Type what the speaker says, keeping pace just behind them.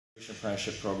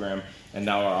Apprenticeship program, and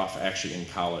now are off actually in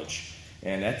college.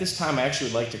 And at this time, I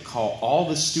actually would like to call all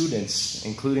the students,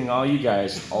 including all you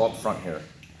guys, all up front here.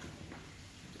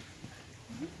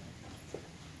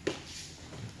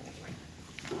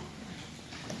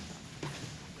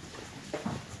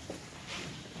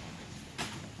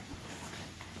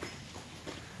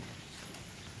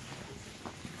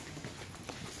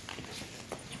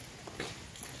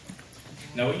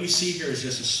 Now what you see here is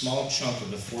just a small chunk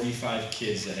of the 45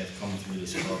 kids that have come through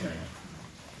this program.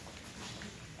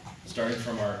 Starting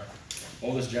from our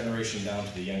oldest generation down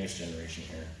to the youngest generation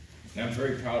here. And I'm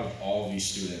very proud of all of these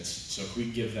students, so if we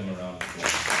give them a round of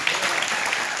applause.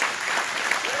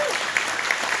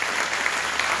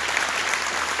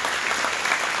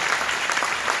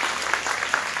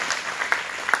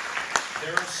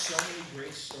 There are so many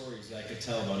great stories that I could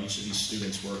tell about each of these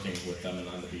students working with them and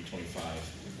on the B25.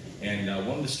 And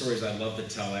one of the stories I love to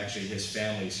tell, actually his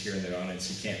family's here in the audience.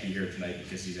 He can't be here tonight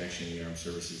because he's actually in the armed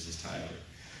services, is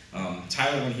Tyler.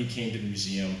 Tyler, when he came to the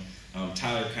museum,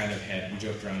 Tyler kind of had, we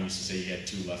joked around, used to say he had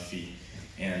 2 left feet.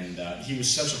 And he was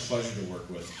such a pleasure to work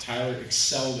with. Tyler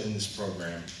excelled in this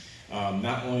program,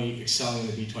 not only excelling in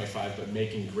the B25, but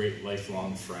making great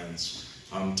lifelong friends.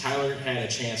 Tyler had a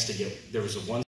chance to get, there was a one